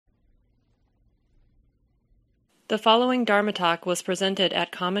The following Dharma talk was presented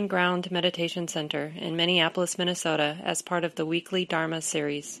at Common Ground Meditation Center in Minneapolis, Minnesota, as part of the weekly Dharma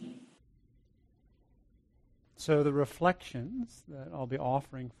series. So the reflections that I'll be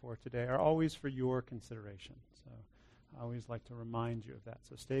offering for today are always for your consideration. So I always like to remind you of that.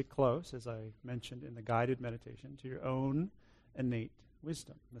 So stay close, as I mentioned in the guided meditation, to your own innate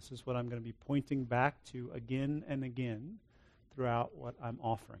wisdom. This is what I'm going to be pointing back to again and again throughout what I'm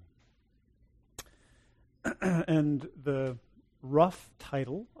offering. And the rough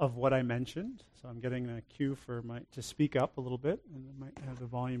title of what I mentioned, so I'm getting a cue for to speak up a little bit, and I might have the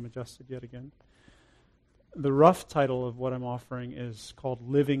volume adjusted yet again. The rough title of what I'm offering is called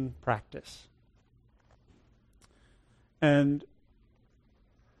Living Practice. And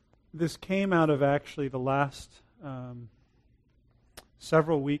this came out of actually the last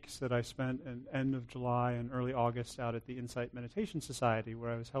several weeks that I spent at the end of July and early August out at the Insight Meditation Society, where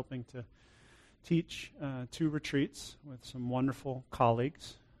I was helping to teach 2 retreats with some wonderful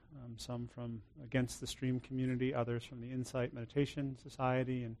colleagues, some from Against the Stream community, others from the Insight Meditation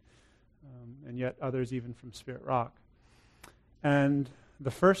Society, and yet others even from Spirit Rock. And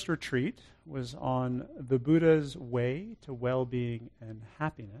the first retreat was on the Buddha's way to well-being and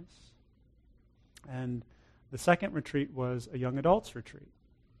happiness. And the second retreat was a young adults retreat.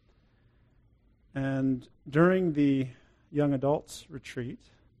 And during the young adults retreat,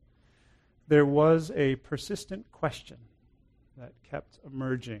 there was a persistent question that kept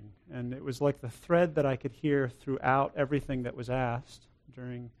emerging. And it was like the thread that I could hear throughout everything that was asked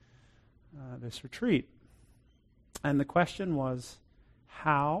during this retreat. And the question was,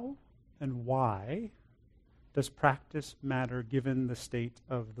 how and why does practice matter given the state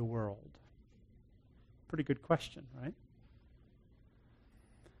of the world? Pretty good question, right?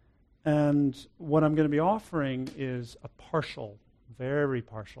 And what I'm going to be offering is a partial, very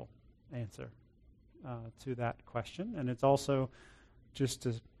partial answer to that question. And it's also, just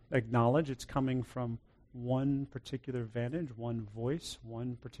to acknowledge, it's coming from one particular vantage, one voice,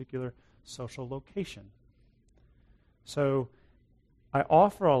 one particular social location. So I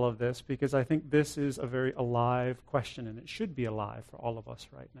offer all of this because I think this is a very alive question, and it should be alive for all of us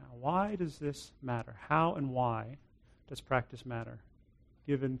right now. Why does this matter? How and why does practice matter,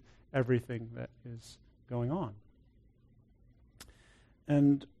 given everything that is going on?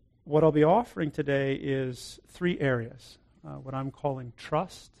 And what I'll be offering today is 3 areas, what I'm calling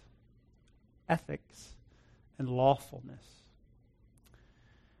trust, ethics, and lawfulness.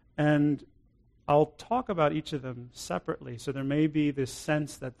 And I'll talk about each of them separately, so there may be this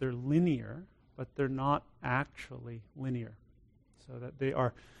sense that they're linear, but they're not actually linear. So that they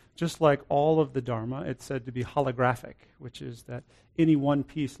are, just like all of the Dharma, it's said to be holographic, which is that any one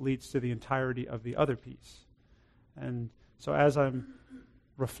piece leads to the entirety of the other piece. And so as I'm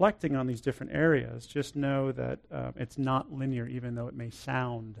reflecting on these different areas, just know that it's not linear, even though it may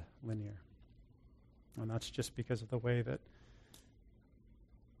sound linear. And that's just because of the way that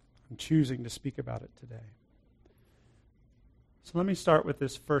I'm choosing to speak about it today. So let me start with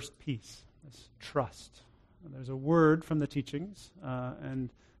this first piece, this trust. And there's a word from the teachings,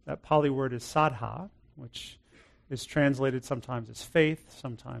 and that Pali word is saddha, which is translated sometimes as faith,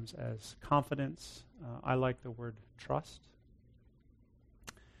 sometimes as confidence. I like the word trust.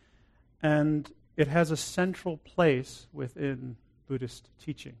 And it has a central place within Buddhist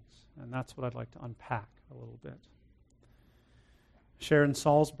teachings, and that's what I'd like to unpack a little bit. Sharon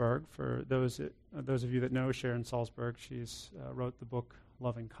Salzberg, for those of you that know Sharon Salzberg, she's wrote the book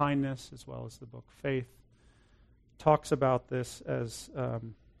Loving Kindness as well as the book Faith, talks about this as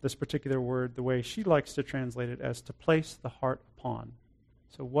this particular word, the way she likes to translate it as to place the heart upon.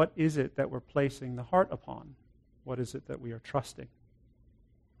 So what is it that we're placing the heart upon? What is it that we are trusting?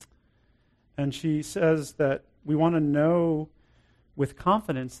 And she says that we want to know with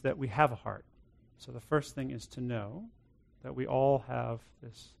confidence that we have a heart. So the first thing is to know that we all have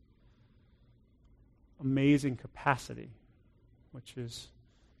this amazing capacity, which is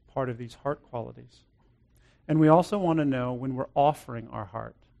part of these heart qualities. And we also want to know when we're offering our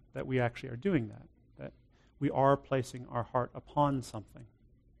heart that we actually are doing that we are placing our heart upon something.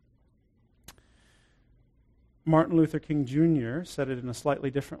 Martin Luther King Jr. said it in a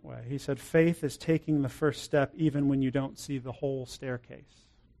slightly different way. He said, faith is taking the first step even when you don't see the whole staircase.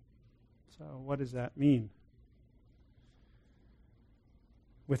 So what does that mean?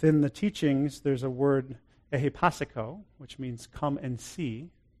 Within the teachings, there's a word, ehipassiko, which means come and see.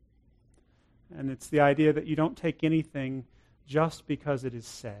 And it's the idea that you don't take anything just because it is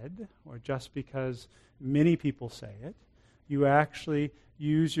said or just because many people say it. You actually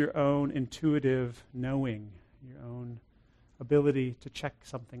use your own intuitive knowing, your own ability to check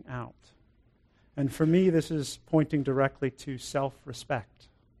something out. And for me, this is pointing directly to self-respect.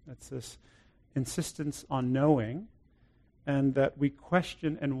 It's this insistence on knowing, and that we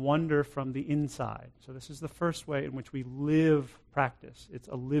question and wonder from the inside. So this is the first way in which we live practice. It's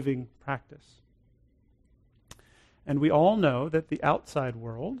a living practice. And we all know that the outside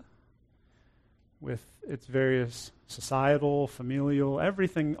world, with its various societal, familial,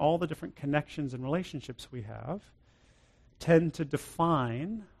 everything, all the different connections and relationships we have, tend to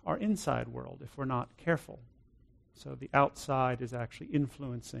define our inside world if we're not careful. So the outside is actually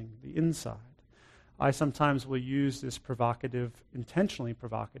influencing the inside. I sometimes will use this intentionally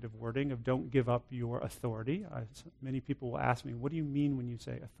provocative wording of don't give up your authority. Many people will ask me, what do you mean when you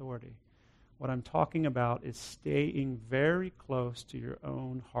say authority? What I'm talking about is staying very close to your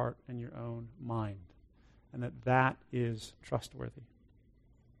own heart and your own mind, and that is trustworthy,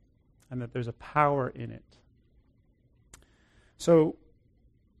 and that there's a power in it. So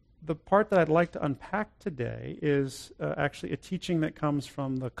the part that I'd like to unpack today is actually a teaching that comes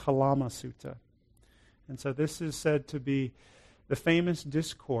from the Kalama Sutta. And so this is said to be the famous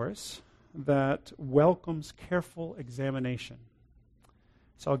discourse that welcomes careful examination.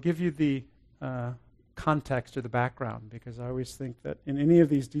 So I'll give you the context or the background, because I always think that in any of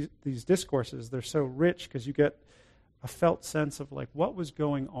these discourses, they're so rich because you get a felt sense of like what was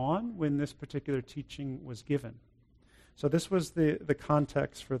going on when this particular teaching was given. So this was the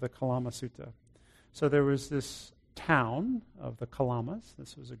context for the Kalama Sutta. So there was this town of the Kalamas.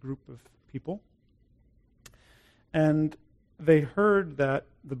 This was a group of people. And they heard that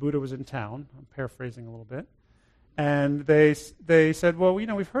the Buddha was in town. I'm paraphrasing a little bit. And they said, well,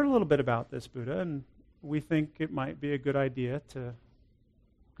 we've heard a little bit about this Buddha, and we think it might be a good idea to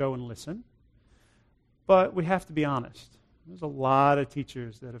go and listen. But we have to be honest. There's a lot of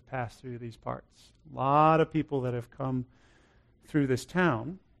teachers that have passed through these parts. A lot of people that have come through this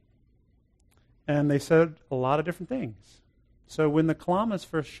town. And they said a lot of different things. So when the Kalamas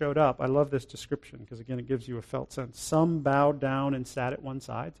first showed up, I love this description because, again, it gives you a felt sense. Some bowed down and sat at one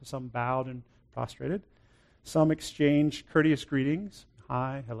side, so some bowed and prostrated. Some exchanged courteous greetings,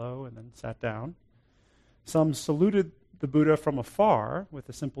 hi, hello, and then sat down. Some saluted the Buddha from afar with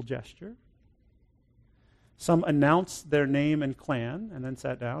a simple gesture. Some announced their name and clan and then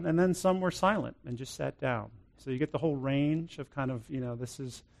sat down. And then some were silent and just sat down. So you get the whole range of kind of, this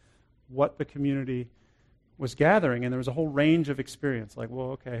is what the community was gathering, and there was a whole range of experience. Like,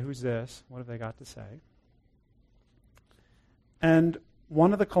 well, okay, who's this? What have they got to say? And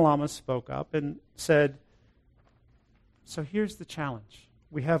one of the Kalamas spoke up and said, so here's the challenge.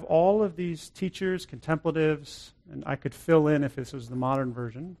 We have all of these teachers, contemplatives, and I could fill in, if this was the modern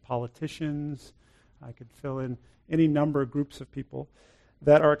version, politicians. I could fill in any number of groups of people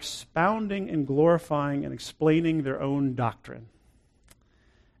that are expounding and glorifying and explaining their own doctrine.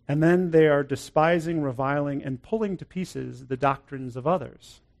 And then they are despising, reviling, and pulling to pieces the doctrines of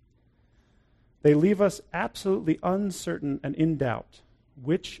others. They leave us absolutely uncertain and in doubt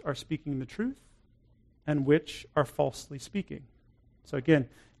which are speaking the truth and which are falsely speaking. So again,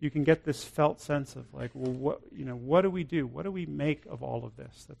 you can get this felt sense of like, well, what do we do? What do we make of all of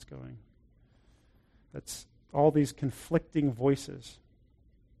this that's going? That's all these conflicting voices.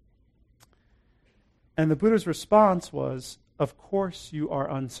 And the Buddha's response was, of course you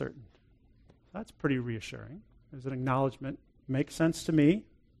are uncertain. That's pretty reassuring. There's an acknowledgement. Makes sense to me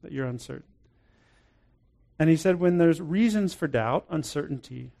that you're uncertain. And he said, when there's reasons for doubt,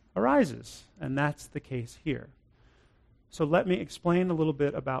 uncertainty arises. And that's the case here. So let me explain a little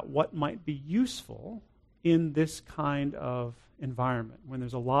bit about what might be useful in this kind of environment when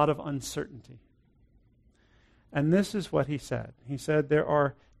there's a lot of uncertainty. And this is what he said. He said there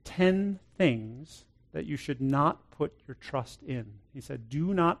are 10 things that you should not put your trust in. He said,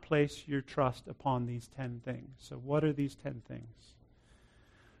 do not place your trust upon these 10 things. So what are these 10 things?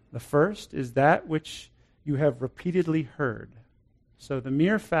 The first is that which you have repeatedly heard. So the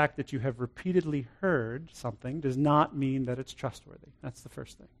mere fact that you have repeatedly heard something does not mean that it's trustworthy. That's the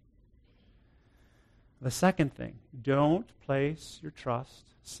first thing. The second thing, don't place your trust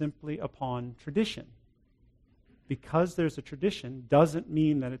simply upon tradition. Because there's a tradition doesn't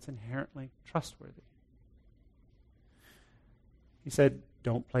mean that it's inherently trustworthy. He said,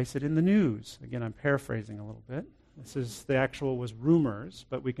 don't place it in the news. Again, I'm paraphrasing a little bit. The actual was rumors,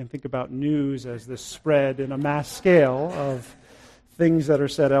 but we can think about news as this spread in a mass scale of things that are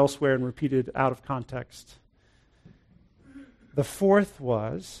said elsewhere and repeated out of context. The fourth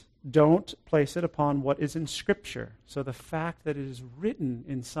was, don't place it upon what is in Scripture. So the fact that it is written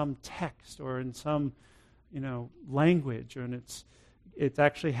in some text or in some language, and it's it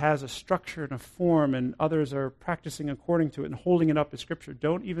actually has a structure and a form, and others are practicing according to it and holding it up as Scripture.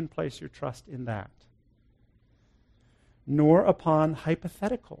 Don't even place your trust in that. Nor upon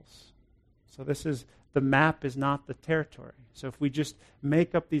hypotheticals. So the map is not the territory. So if we just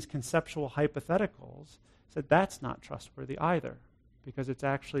make up these conceptual hypotheticals, that's not trustworthy either, because it's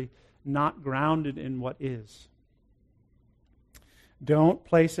actually not grounded in what is. Don't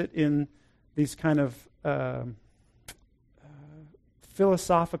place it in these kind of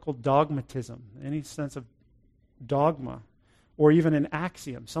philosophical dogmatism, any sense of dogma, or even an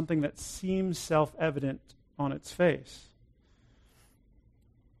axiom, something that seems self-evident on its face.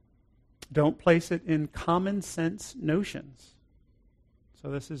 Don't place it in common sense notions. So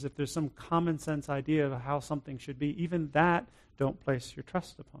this is if there's some common sense idea of how something should be, even that don't place your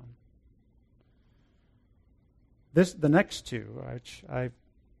trust upon. The next two, which I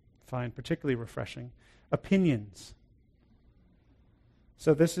find particularly refreshing, opinions.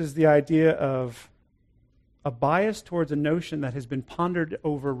 So this is the idea of a bias towards a notion that has been pondered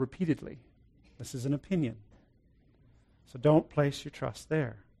over repeatedly. This is an opinion. So don't place your trust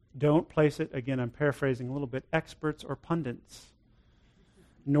there. Don't place it, again, I'm paraphrasing a little bit, experts or pundits,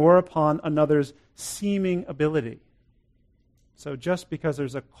 nor upon another's seeming ability. So just because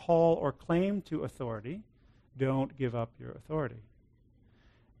there's a call or claim to authority, don't give up your authority.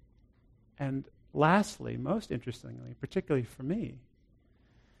 And lastly, most interestingly, particularly for me,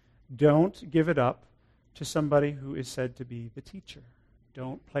 don't give it up to somebody who is said to be the teacher.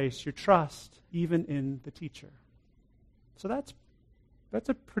 Don't place your trust even in the teacher. So that's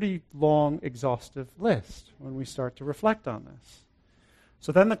a pretty long, exhaustive list when we start to reflect on this.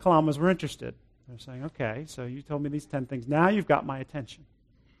 So then the Kalamas were interested. They're saying, okay, so you told me these 10 things. Now you've got my attention.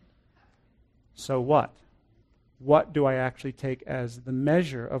 So what? What do I actually take as the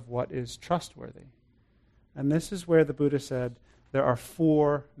measure of what is trustworthy? And this is where the Buddha said there are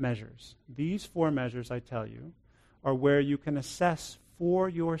 4 measures. These 4 measures, I tell you, are where you can assess for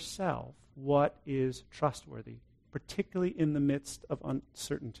yourself what is trustworthy, particularly in the midst of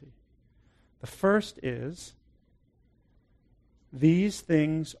uncertainty. The first is, these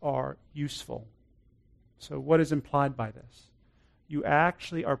things are useful. So what is implied by this? You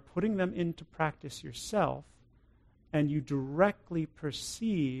actually are putting them into practice yourself, and you directly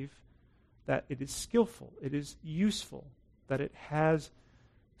perceive that it is skillful, it is useful, that it has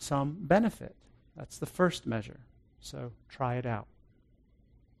some benefit. That's the first measure. So try it out.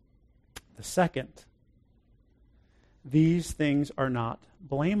 The second, these things are not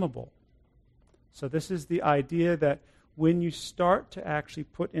blamable. So this is the idea that when you start to actually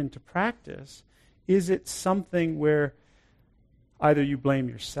put into practice, is it something where either you blame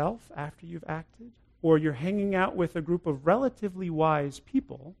yourself after you've acted, or you're hanging out with a group of relatively wise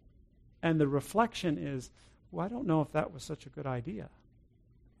people, and the reflection is, well, I don't know if that was such a good idea.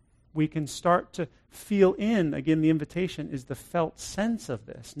 We can start to feel in, again, the invitation is the felt sense of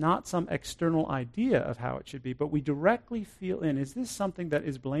this, not some external idea of how it should be, but we directly feel in, is this something that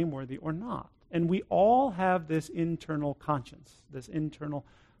is blameworthy or not? And we all have this internal conscience, this internal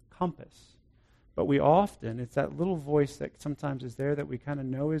compass. But we often, it's that little voice that sometimes is there that we kind of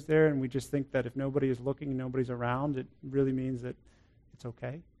know is there, and we just think that if nobody is looking, nobody's around, it really means that it's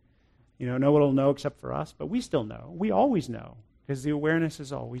okay. No one will know except for us, but we still know. We always know, because the awareness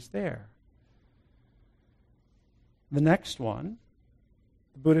is always there. The next one,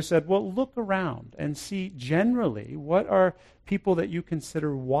 the Buddha said, well, look around and see generally what are people that you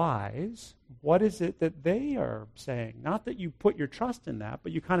consider wise, what is it that they are saying? Not that you put your trust in that,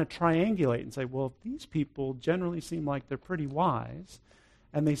 but you kind of triangulate and say, well, these people generally seem like they're pretty wise,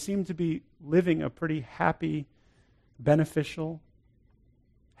 and they seem to be living a pretty happy, beneficial,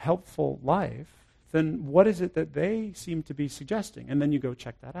 helpful life, then what is it that they seem to be suggesting? And then you go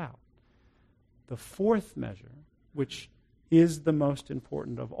check that out. The fourth measure, which is the most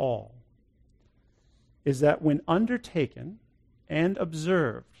important of all, is that when undertaken and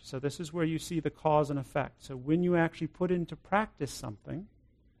observed, so this is where you see the cause and effect. So when you actually put into practice something,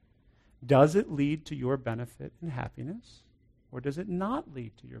 does it lead to your benefit and happiness, or does it not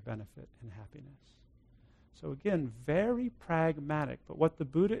lead to your benefit and happiness? So again, very pragmatic. But what the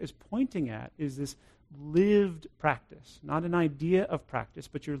Buddha is pointing at is this lived practice, not an idea of practice,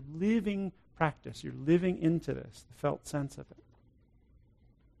 but you're living practice. You're living into this, the felt sense of it.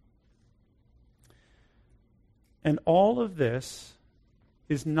 And all of this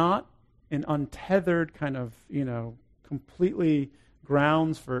is not an untethered kind of, completely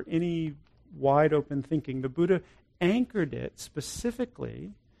grounds for any wide open thinking. The Buddha anchored it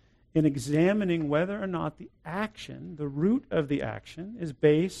specifically in examining whether or not the action, the root of the action, is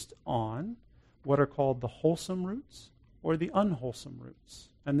based on what are called the wholesome roots or the unwholesome roots.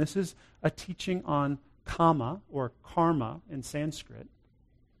 And this is a teaching on kama, or karma in Sanskrit.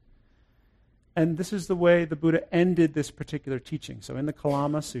 And this is the way the Buddha ended this particular teaching. So in the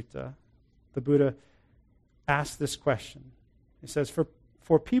Kalama Sutta, the Buddha asked this question. He says,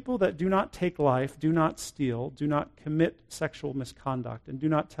 for people that do not take life, do not steal, do not commit sexual misconduct, and do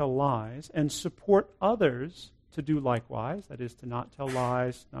not tell lies, and support others to do likewise, that is, to not tell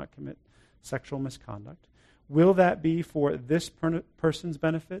lies, not commit sexual misconduct, will that be for this person's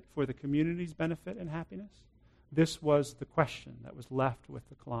benefit, for the community's benefit and happiness? This was the question that was left with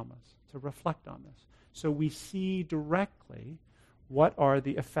the Kalamas, to reflect on this. So we see directly what are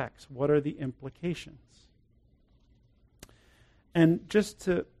the effects, what are the implications. And just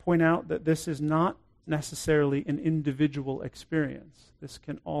to point out that this is not necessarily an individual experience. This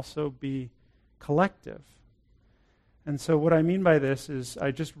can also be collective. And so what I mean by this is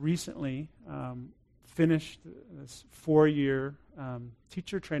I just recently finished this 4-year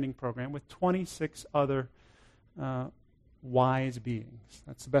teacher training program with 26 other wise beings.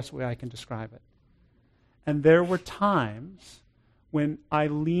 That's the best way I can describe it. And there were times when I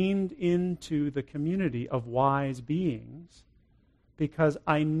leaned into the community of wise beings because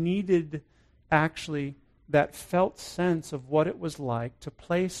I needed actually that felt sense of what it was like to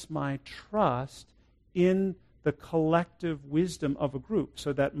place my trust in the collective wisdom of a group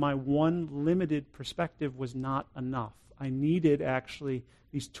so that my one limited perspective was not enough. I needed actually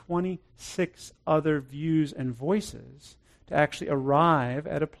these 26 other views and voices to actually arrive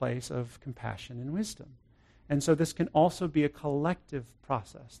at a place of compassion and wisdom. And so this can also be a collective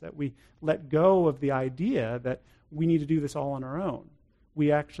process, that we let go of the idea that we need to do this all on our own.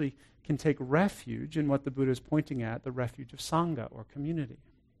 We actually can take refuge in what the Buddha is pointing at, the refuge of Sangha, or community.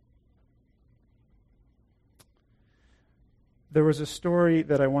 There was a story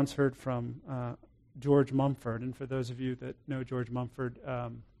that I once heard from George Mumford, and for those of you that know George Mumford,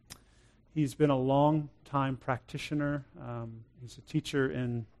 he's been a long-time practitioner. He's a teacher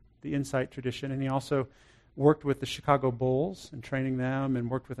in the Insight tradition, and he also worked with the Chicago Bulls and training them, and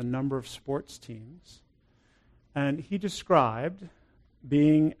worked with a number of sports teams. And he described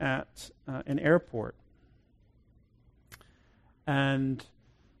being at an airport, and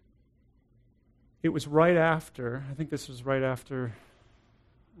it was right after, I think this was right after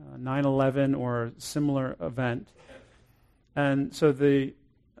 9/11 or a similar event. And so the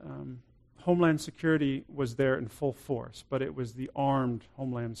Homeland Security was there in full force, but it was the armed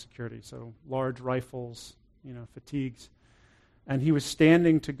Homeland Security, so large rifles, fatigues. And he was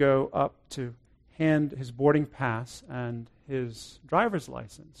standing to go up to hand his boarding pass and his driver's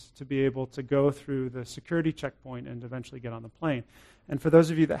license to be able to go through the security checkpoint and eventually get on the plane. And for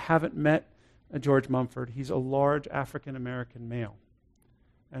those of you that haven't met George Mumford, he's a large African-American male.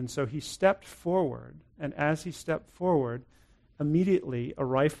 And so he stepped forward, and as he stepped forward, immediately a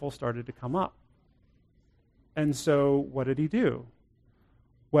rifle started to come up. And so what did he do?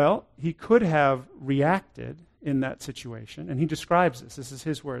 Well, he could have reacted in that situation, and he describes this. This is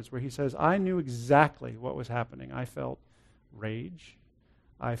his words, where he says, I knew exactly what was happening. I felt rage.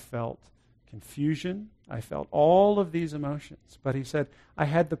 I felt confusion. I felt all of these emotions. But he said, I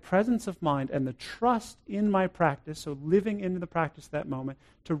had the presence of mind and the trust in my practice, so living into the practice that moment,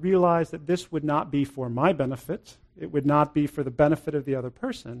 to realize that this would not be for my benefit. It would not be for the benefit of the other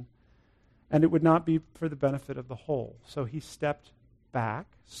person, and it would not be for the benefit of the whole. So he stepped back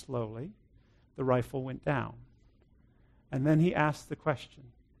slowly. The rifle went down. And then he asked the question,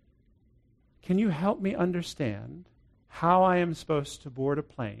 can you help me understand how I am supposed to board a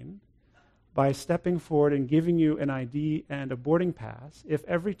plane by stepping forward and giving you an ID and a boarding pass if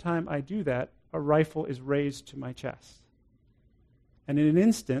every time I do that, a rifle is raised to my chest? And in an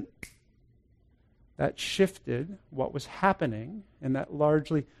instant, that shifted what was happening in that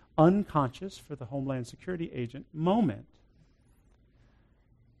largely unconscious, for the Homeland Security agent, moment.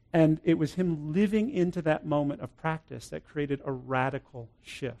 And it was him living into that moment of practice that created a radical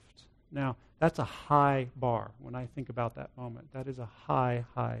shift. Now, that's a high bar when I think about that moment. That is a high,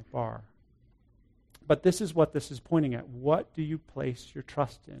 high bar. But this is what this is pointing at. What do you place your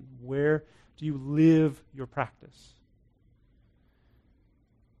trust in? Where do you live your practice?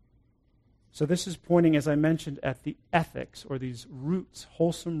 So this is pointing, as I mentioned, at the ethics, or these roots,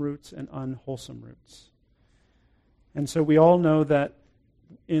 wholesome roots and unwholesome roots. And so we all know that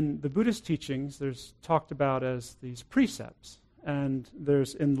in the Buddhist teachings, there's talked about as these precepts. And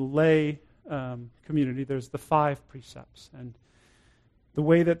there's, in the lay community, there's the 5 precepts. And the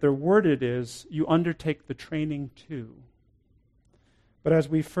way that they're worded is, you undertake the training too. But as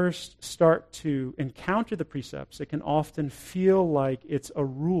we first start to encounter the precepts, it can often feel like it's a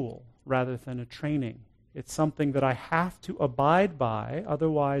rule rather than a training. It's something that I have to abide by,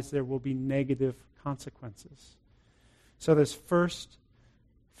 otherwise there will be negative consequences. So this first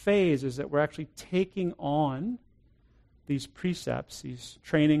phase is that we're actually taking on these precepts, these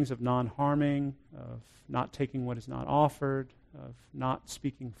trainings of non-harming, of not taking what is not offered, of not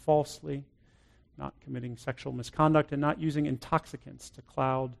speaking falsely, not committing sexual misconduct, and not using intoxicants to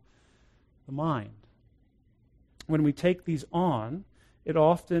cloud the mind. When we take these on,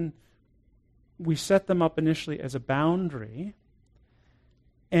 we set them up initially as a boundary,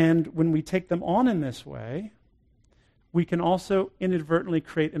 and when we take them on in this way, we can also inadvertently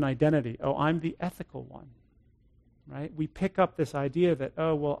create an identity. Oh, I'm the ethical one, right? We pick up this idea that,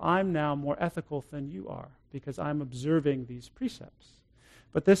 oh, well, I'm now more ethical than you are because I'm observing these precepts.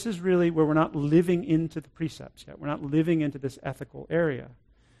 But this is really where we're not living into the precepts yet. We're not living into this ethical area.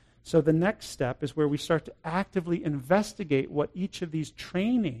 So the next step is where we start to actively investigate what each of these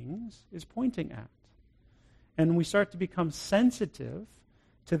trainings is pointing at. And we start to become sensitive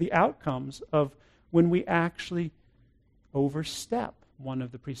to the outcomes of when we actually overstep one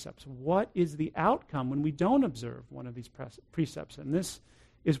of the precepts. What is the outcome when we don't observe one of these precepts? And this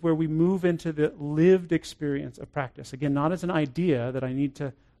is where we move into the lived experience of practice. Again, not as an idea that I need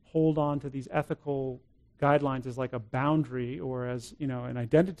to hold on to these ethical guidelines as like a boundary or as, an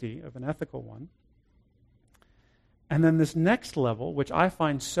identity of an ethical one. And then this next level, which I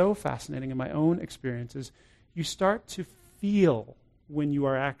find so fascinating in my own experiences, you start to feel when you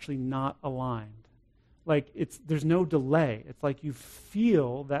are actually not aligned. Like there's no delay. It's like you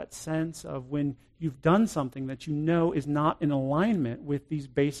feel that sense of when you've done something that you know is not in alignment with these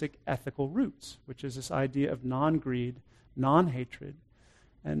basic ethical roots, which is this idea of non-greed, non-hatred,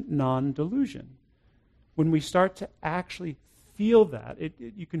 and non-delusion. When we start to actually feel that,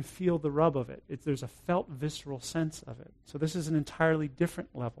 you can feel the rub of it. There's a felt visceral sense of it. So this is an entirely different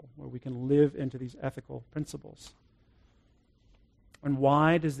level where we can live into these ethical principles. And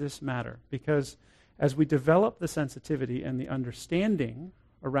why does this matter? Because as we develop the sensitivity and the understanding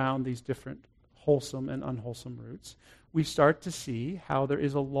around these different wholesome and unwholesome roots, we start to see how there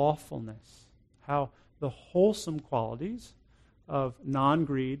is a lawfulness, how the wholesome qualities of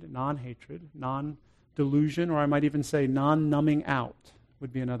non-greed, non-hatred, non-delusion, or I might even say non-numbing out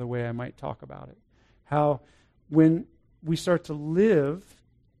would be another way I might talk about it. How when we start to live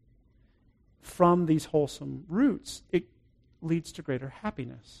from these wholesome roots, it leads to greater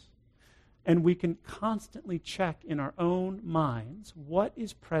happiness. And we can constantly check in our own minds what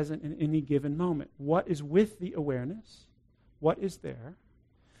is present in any given moment. What is with the awareness? What is there?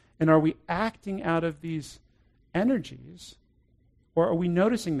 And are we acting out of these energies, or are we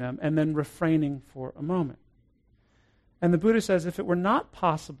noticing them and then refraining for a moment? And the Buddha says if it were not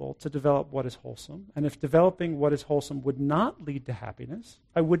possible to develop what is wholesome, and if developing what is wholesome would not lead to happiness,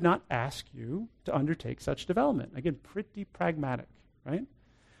 I would not ask you to undertake such development. Again, pretty pragmatic, right?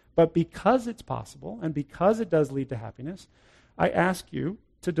 But because it's possible, and because it does lead to happiness, I ask you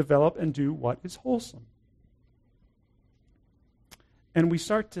to develop and do what is wholesome. And we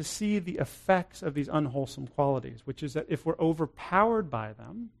start to see the effects of these unwholesome qualities, which is that if we're overpowered by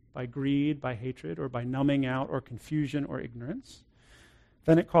them, by greed, by hatred, or by numbing out, or confusion, or ignorance,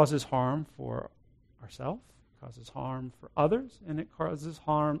 then it causes harm for ourselves, causes harm for others, and it causes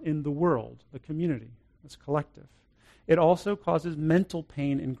harm in the world, the community, this collective. It also causes mental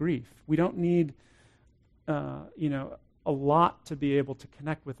pain and grief. We don't need, a lot to be able to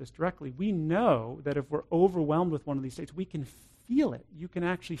connect with this directly. We know that if we're overwhelmed with one of these states, we can feel it. You can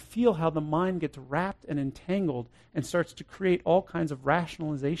actually feel how the mind gets wrapped and entangled and starts to create all kinds of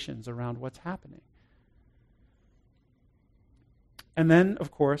rationalizations around what's happening. And then, of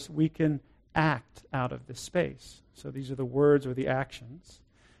course, we can act out of this space. So these are the words or the actions.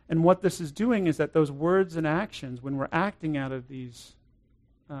 And what this is doing is that those words and actions, when we're acting out of these,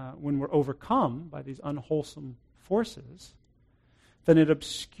 when we're overcome by these unwholesome forces, then it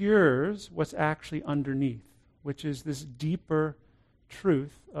obscures what's actually underneath, which is this deeper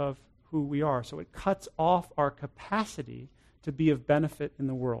truth of who we are. So it cuts off our capacity to be of benefit in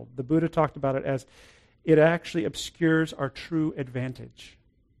the world. The Buddha talked about it as it actually obscures our true advantage.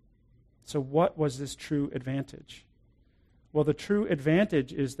 So what was this true advantage? Well, the true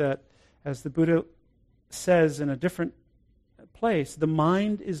advantage is that, as the Buddha says in a different place, the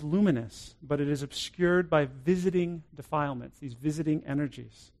mind is luminous, but it is obscured by visiting defilements, these visiting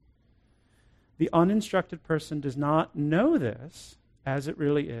energies. The uninstructed person does not know this as it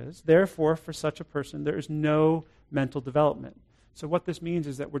really is. Therefore, for such a person, there is no mental development. So what this means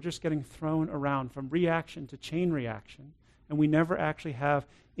is that we're just getting thrown around from reaction to chain reaction, and we never actually have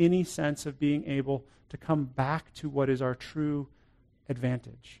any sense of being able to come back to what is our true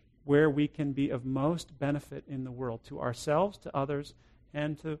advantage. where we can be of most benefit in the world, to ourselves, to others,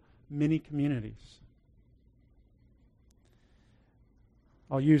 and to many communities.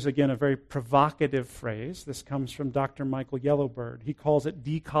 I'll use again a very provocative phrase. This comes from Dr. Michael Yellowbird. He calls it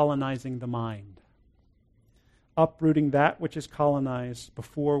decolonizing the mind, uprooting that which is colonized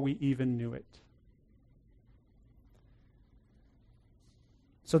before we even knew it.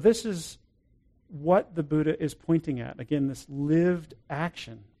 So this is what the Buddha is pointing at. Again, this lived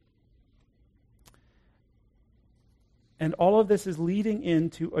action. And all of this is leading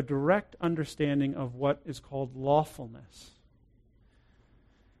into a direct understanding of what is called lawfulness.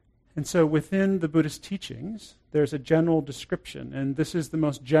 And so within the Buddhist teachings, there's a general description, and this is the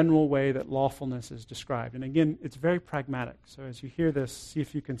most general way that lawfulness is described. And again, it's very pragmatic. So as you hear this, see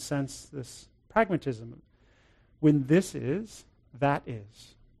if you can sense this pragmatism. When this is, that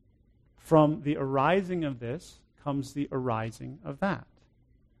is. From the arising of this comes the arising of that.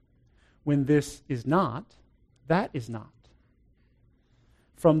 When this is not, that is not.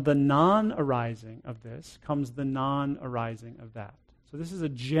 From the non-arising of this comes the non-arising of that. So this is a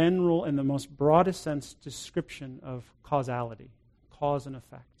general, in the most broadest sense, description of causality, cause and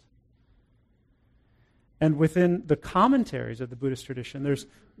effect. And within the commentaries of the Buddhist tradition, there's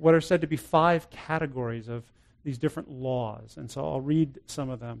what are said to be 5 categories of these different laws. And so I'll read some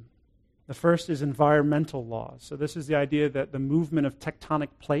of them. The first is environmental laws. So this is the idea that the movement of tectonic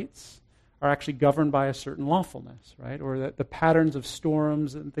plates are actually governed by a certain lawfulness, right? Or that the patterns of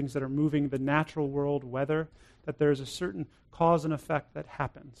storms and things that are moving the natural world, weather, that there's a certain cause and effect that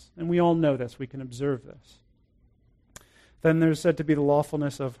happens. And we all know this. We can observe this. Then there's said to be the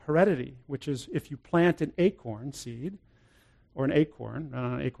lawfulness of heredity, which is if you plant an acorn seed, or an acorn,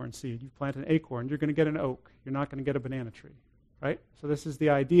 not an acorn seed, you plant an acorn, you're going to get an oak. You're not going to get a banana tree, right? So this is the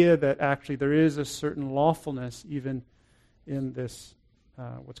idea that actually there is a certain lawfulness even in this,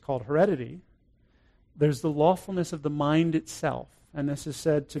 what's called heredity. There's the lawfulness of the mind itself, and this is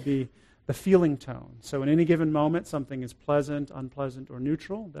said to be the feeling tone. So in any given moment, something is pleasant, unpleasant, or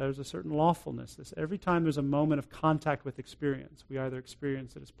neutral. There's a certain lawfulness. Every time there's a moment of contact with experience, we either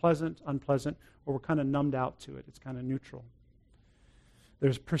experience it as pleasant, unpleasant, or we're kind of numbed out to it. It's kind of neutral.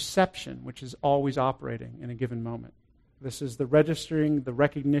 There's perception, which is always operating in a given moment. This is the registering, the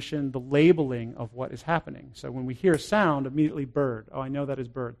recognition, the labeling of what is happening. So when we hear a sound, immediately bird. Oh, I know that is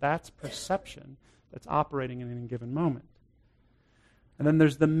bird. That's perception that's operating in any given moment. And then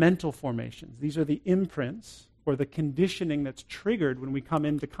there's the mental formations. These are the imprints or the conditioning that's triggered when we come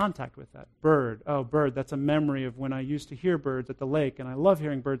into contact with that. Bird. Oh, bird, that's a memory of when I used to hear birds at the lake, and I love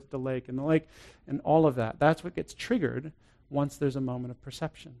hearing birds at the lake, and all of that. That's what gets triggered once there's a moment of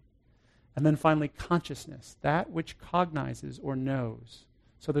perception. And then finally, consciousness, that which cognizes or knows.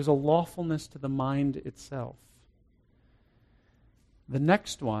 So there's a lawfulness to the mind itself. The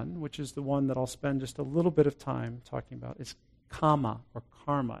next one, which is the one that I'll spend just a little bit of time talking about, is Kama or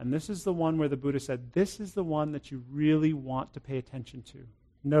karma. And this is the one where the Buddha said, this is the one that you really want to pay attention to.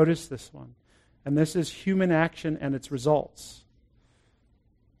 Notice this one. And this is human action and its results.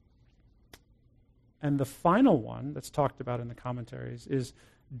 And the final one that's talked about in the commentaries is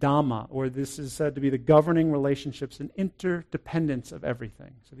Dhamma, or this is said to be the governing relationships and interdependence of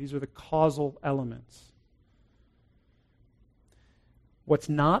everything. So these are the causal elements. What's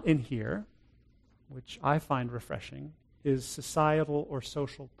not in here, which I find refreshing, is societal or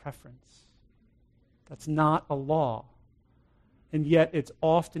social preference. That's not a law. And yet it's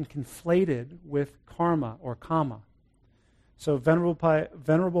often conflated with karma or kama. So Venerable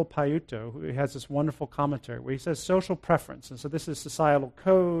Payutto, who has this wonderful commentary where he says social preference, and so this is societal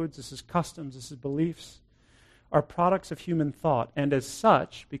codes, this is customs, this is beliefs, are products of human thought, and as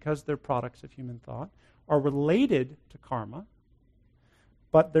such, because they're products of human thought, are related to karma,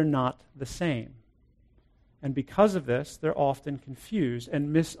 but they're not the same. And because of this, they're often confused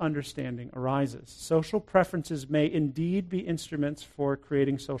and misunderstanding arises. Social preferences may indeed be instruments for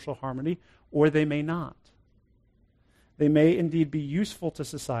creating social harmony, or they may not. They may indeed be useful to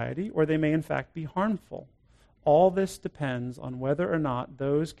society, or they may in fact be harmful. All this depends on whether or not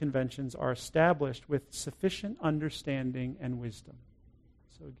those conventions are established with sufficient understanding and wisdom.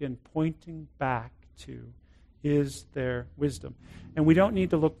 So again, pointing back to, is there wisdom? And we don't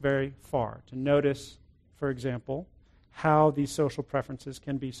need to look very far to notice, for example, how these social preferences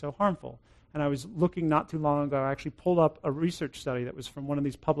can be so harmful. And I was looking not too long ago, I actually pulled up a research study that was from one of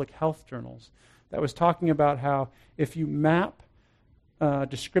these public health journals that was talking about how if you map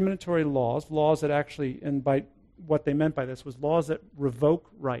discriminatory laws that actually, and by what they meant by this was laws that revoke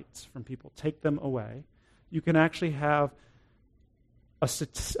rights from people, take them away, you can actually have a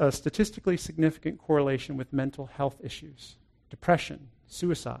statistically significant correlation with mental health issues, depression,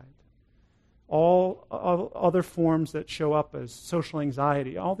 suicide, all other forms that show up as social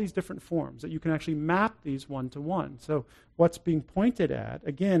anxiety, all these different forms that you can actually map these one-to-one. So what's being pointed at,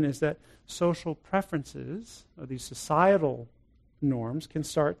 again, is that social preferences, or these societal norms, can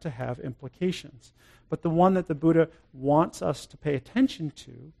start to have implications. But the one that the Buddha wants us to pay attention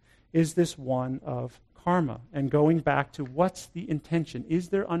to is this one of karma, and going back to what's the intention. Is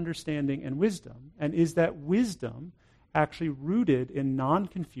there understanding and wisdom? And is that wisdom actually rooted in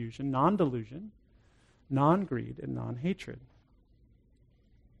non-confusion, non-delusion, non-greed, and non-hatred?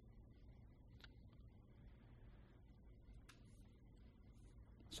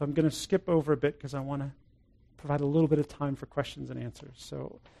 So I'm going to skip over a bit because I want to provide a little bit of time for questions and answers.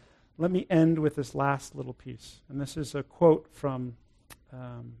 So let me end with this last little piece. And this is a quote from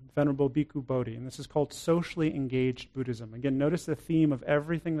Venerable Bhikkhu Bodhi, and this is called Socially Engaged Buddhism. Again, notice the theme of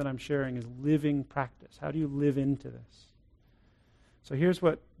everything that I'm sharing is living practice. How do you live into this? So here's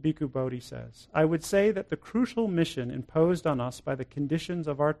what Bhikkhu Bodhi says. I would say that the crucial mission imposed on us by the conditions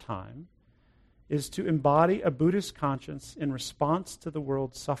of our time is to embody a Buddhist conscience in response to the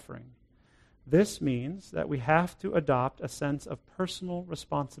world's suffering. This means that we have to adopt a sense of personal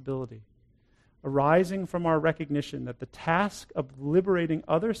responsibility, arising from our recognition that the task of liberating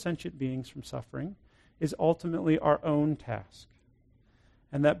other sentient beings from suffering is ultimately our own task,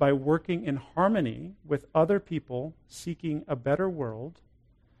 and that by working in harmony with other people seeking a better world,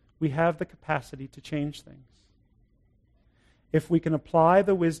 we have the capacity to change things. If we can apply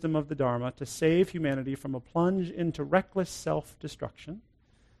the wisdom of the Dharma to save humanity from a plunge into reckless self-destruction,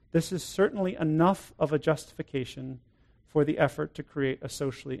 this is certainly enough of a justification for the effort to create a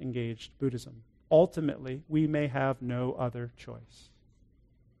socially engaged Buddhism. Ultimately, we may have no other choice.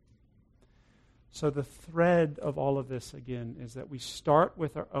 So the thread of all of this, again, is that we start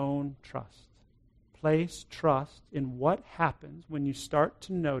with our own trust. Place trust in what happens when you start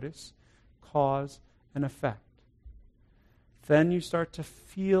to notice cause and effect. Then you start to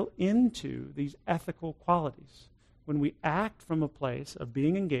feel into these ethical qualities. When we act from a place of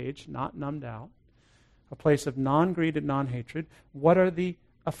being engaged, not numbed out, a place of non-greed and non-hatred, what are the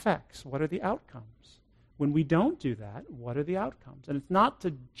effects? What are the outcomes? When we don't do that, what are the outcomes? And it's not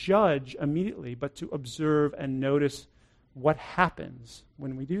to judge immediately, but to observe and notice what happens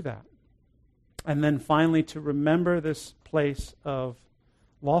when we do that. And then finally, to remember this place of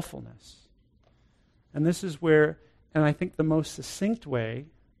lawfulness. And this is where, and I think the most succinct way,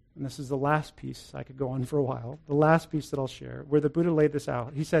 and this is the last piece, I could go on for a while, the last piece that I'll share, where the Buddha laid this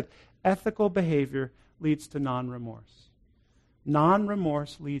out. He said, ethical behavior leads to non-remorse.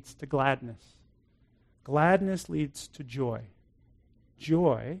 Non-remorse leads to gladness. Gladness leads to joy.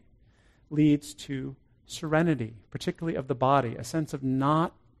 Joy leads to serenity, particularly of the body, a sense of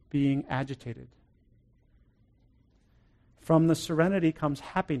not being agitated. From the serenity comes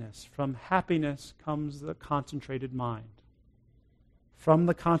happiness. From happiness comes the concentrated mind. From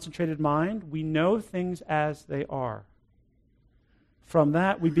the concentrated mind, we know things as they are. From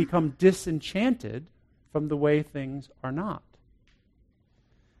that, we become disenchanted from the way things are not.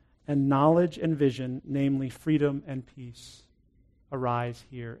 And knowledge and vision, namely freedom and peace, arise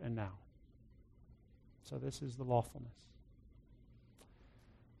here and now. So this is the lawfulness.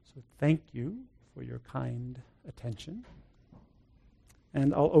 So thank you for your kind attention.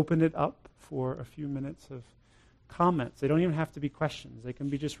 And I'll open it up for a few minutes of comments. They don't even have to be questions. They can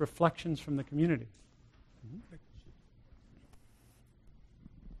be just reflections from the community. Mm-hmm.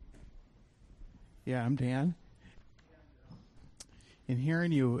 Yeah, I'm Dan. In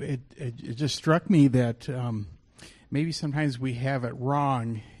hearing you, it just struck me that maybe sometimes we have it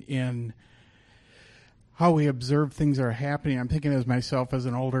wrong in how we observe things are happening. I'm thinking as myself as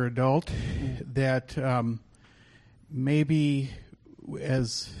an older adult that maybe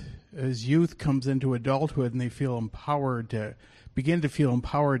as youth comes into adulthood and they feel empowered to begin to feel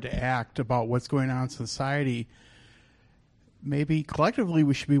empowered to act about what's going on in society, maybe collectively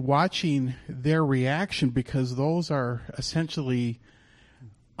we should be watching their reaction, because those are essentially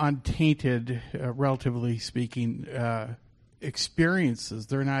untainted, relatively speaking, experiences.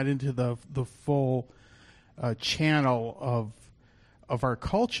 They're not into the full channel of our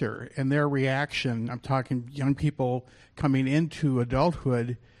culture, and their reaction, I'm talking young people coming into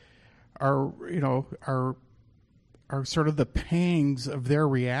adulthood, are sort of the pangs of their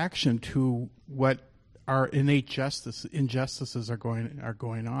reaction to what our innate injustices are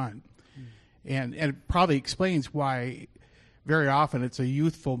going on. And it probably explains why very often it's a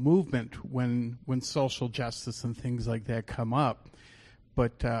youthful movement when social justice and things like that come up.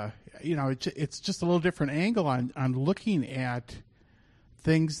 But it's just a little different angle on looking at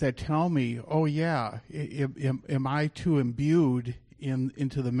things that tell me, oh yeah, am I too imbued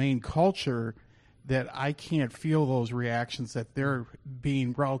into the main culture that I can't feel those reactions that they're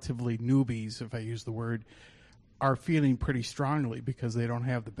being relatively newbies, if I use the word, are feeling pretty strongly because they don't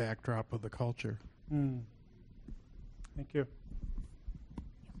have the backdrop of the culture. Thank you.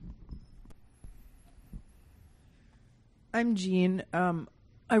 I'm Jean.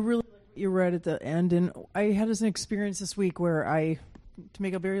 I really like what you read at the end, and I had an experience this week where to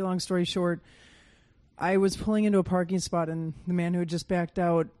make a very long story short, I was pulling into a parking spot, and the man who had just backed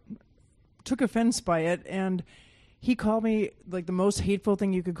out took offense by it, and he called me like the most hateful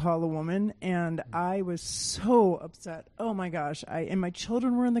thing you could call a woman, and I was so upset. Oh my gosh. And my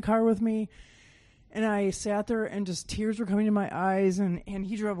children were in the car with me, and I sat there and just tears were coming to my eyes, and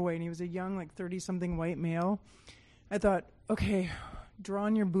he drove away, and he was a young, like 30-something white male. I thought, okay, draw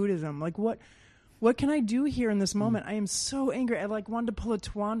on your Buddhism. Like, what can I do here in this moment? I am so angry. I wanted to pull a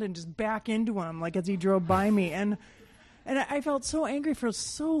Tawanda and just back into him, like as he drove by me. And I felt so angry for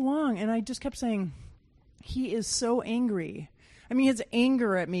so long. And I just kept saying, he is so angry. I mean, his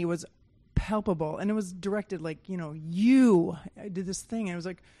anger at me was palpable, and it was directed like, I did this thing. And it was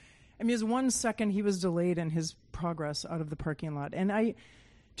like, I mean, it was 1 second he was delayed in his progress out of the parking lot. And I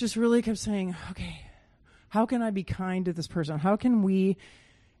just really kept saying, okay, how can I be kind to this person? How can we,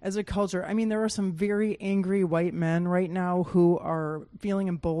 as a culture, I mean, there are some very angry white men right now who are feeling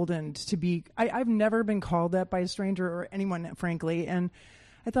emboldened to be, I've never been called that by a stranger or anyone, frankly. And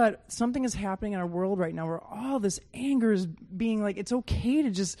I thought something is happening in our world right now where all this anger is being like, it's okay to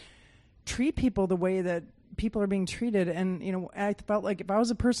just treat people the way that people are being treated. And, I felt like if I was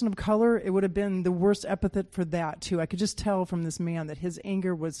a person of color, it would have been the worst epithet for that too. I could just tell from this man that his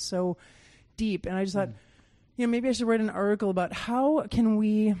anger was so deep. And I just thought, maybe I should write an article about how can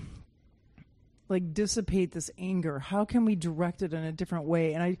we dissipate this anger? How can we direct it in a different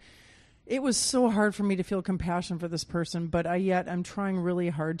way? And it was so hard for me to feel compassion for this person, but yet I'm trying really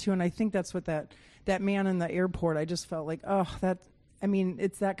hard to. And I think that's what that man in the airport, I just felt like,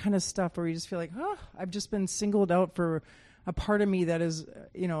 it's that kind of stuff where you just feel like, I've just been singled out for a part of me that is,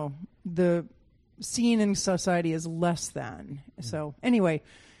 the seen in society as less than. So anyway,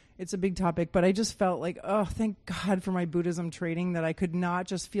 it's a big topic, but I just felt like, thank God for my Buddhism training that I could not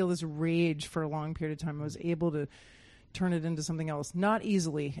just feel this rage for a long period of time. I was able to turn it into something else. Not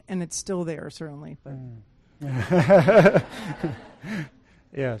easily, and it's still there, certainly. But.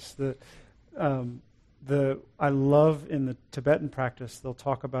 Yes. I love in the Tibetan practice, they'll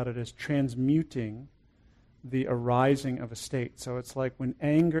talk about it as transmuting the arising of a state. So it's like when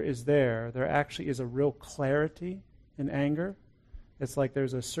anger is there actually is a real clarity in anger. It's like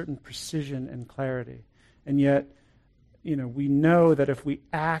there's a certain precision and clarity. And yet, we know that if we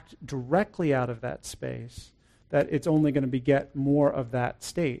act directly out of that space, that it's only going to beget more of that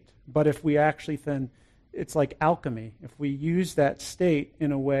state. But if we actually then, it's like alchemy. If we use that state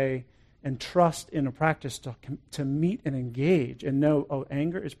in a way and trust in a practice to meet and engage and know,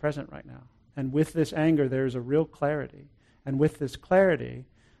 anger is present right now. And with this anger, there's a real clarity. And with this clarity,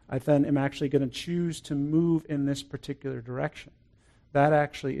 I then am actually going to choose to move in this particular direction. That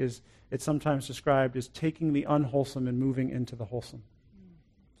actually is, it's sometimes described as taking the unwholesome and moving into the wholesome.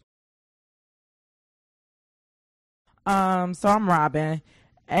 So I'm Robin,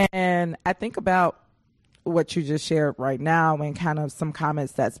 and I think about what you just shared right now and kind of some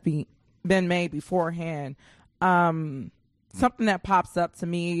comments that's been made beforehand. Something that pops up to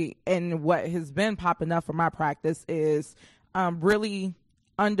me and what has been popping up for my practice is really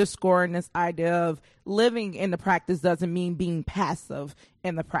underscoring this idea of living in the practice doesn't mean being passive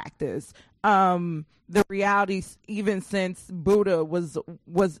in the practice. The reality, even since Buddha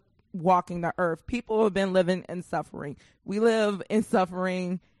was walking the earth, people have been living in suffering. We live in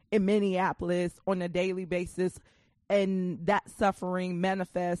suffering in Minneapolis on a daily basis, and that suffering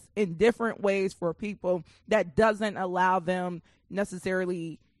manifests in different ways for people that doesn't allow them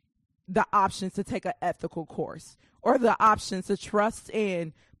necessarily the options to take an ethical course or the options to trust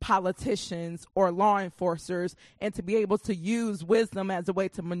in politicians or law enforcers and to be able to use wisdom as a way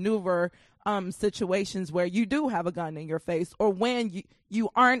to maneuver situations where you do have a gun in your face or when you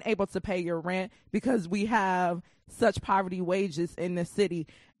aren't able to pay your rent because we have such poverty wages in the city.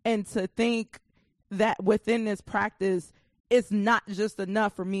 And to think that within this practice, it's not just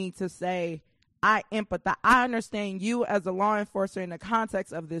enough for me to say, I empathize. I understand you as a law enforcer in the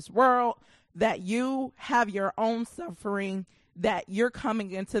context of this world, that you have your own suffering, that you're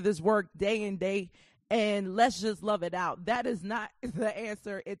coming into this work day and day, and let's just love it out. That is not the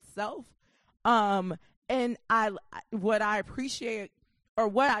answer itself. And what I appreciate, or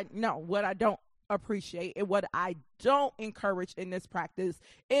what I don't appreciate, and what I don't encourage in this practice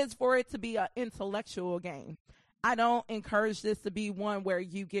is for it to be an intellectual game. I don't encourage this to be one where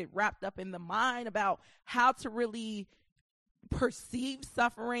you get wrapped up in the mind about how to really perceive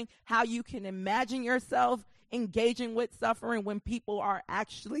suffering, how you can imagine yourself engaging with suffering when people are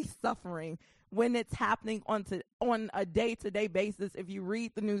actually suffering, when it's happening on a day-to-day basis. If you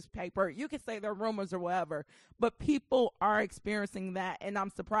read the newspaper, you can say they're rumors or whatever, but people are experiencing that, and I'm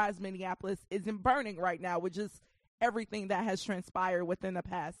surprised Minneapolis isn't burning right now, which is everything that has transpired within the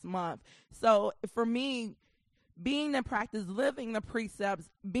past month. So for me, being in practice, living the precepts,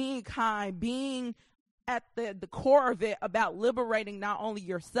 being kind, being at the core of it about liberating not only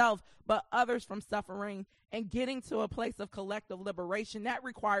yourself, but others from suffering and getting to a place of collective liberation, that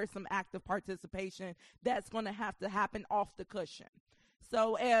requires some active participation that's going to have to happen off the cushion.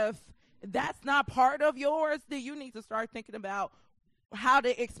 So if that's not part of yours, then you need to start thinking about how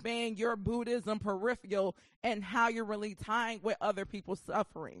to expand your Buddhism peripheral and how you're really tying with other people's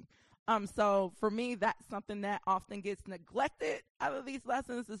suffering. So for me, that's something that often gets neglected out of these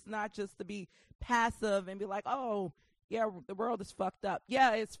lessons. It's not just to be passive and be like, oh, yeah, the world is fucked up.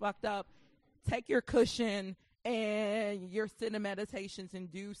 Yeah, it's fucked up. Take your cushion and your sit in meditations and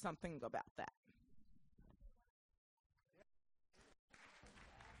do something about that.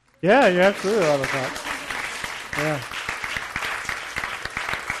 Yeah, you're absolutely right about that. Yeah.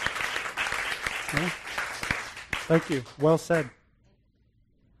 Yeah. Thank you. Well said. I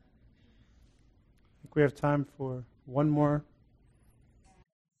think we have time for one more.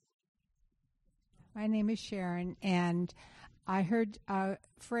 My name is Sharon, and I heard a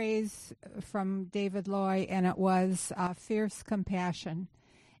phrase from David Loy, and it was fierce compassion.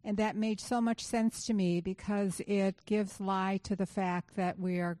 And that made so much sense to me because it gives lie to the fact that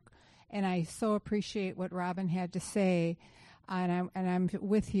we are, and I so appreciate what Robin had to say, and I'm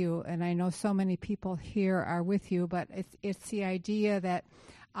with you, and I know so many people here are with you, but it's the idea that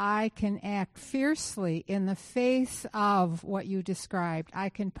I can act fiercely in the face of what you described. I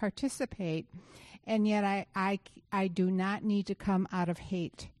can participate, and yet I do not need to come out of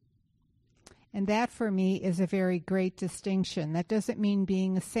hate. And that for me is a very great distinction. That doesn't mean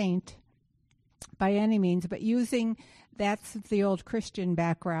being a saint by any means, but that's the old Christian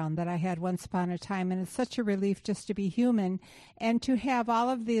background that I had once upon a time, and it's such a relief just to be human and to have all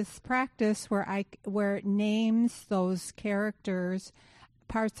of this practice where it names those characters,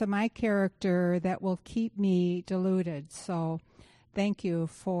 parts of my character that will keep me deluded. So thank you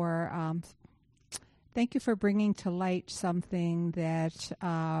for bringing to light something that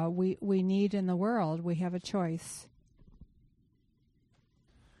we need in the world. We have a choice.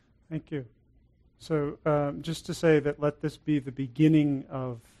 Thank you. So just to say that let this be the beginning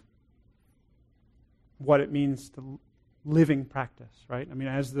of what it means to living practice, right? I mean,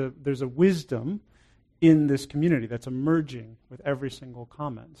 there's a wisdom in this community that's emerging with every single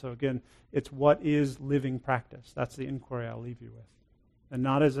comment. So again, it's what is living practice. That's the inquiry I'll leave you with. And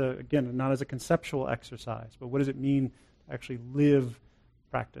not as a conceptual exercise, but what does it mean to actually live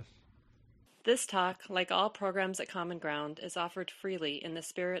practice? This talk, like all programs at Common Ground, is offered freely in the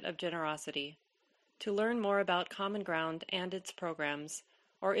spirit of generosity. To learn more about Common Ground and its programs,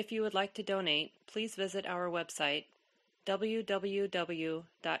 or if you would like to donate, please visit our website,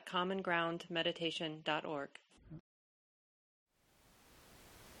 www.commongroundmeditation.org.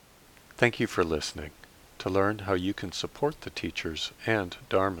 Thank you for listening. To learn how you can support the teachers and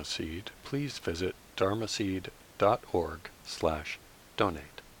Dharma Seed, please visit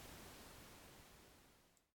dharmaseed.org/donate.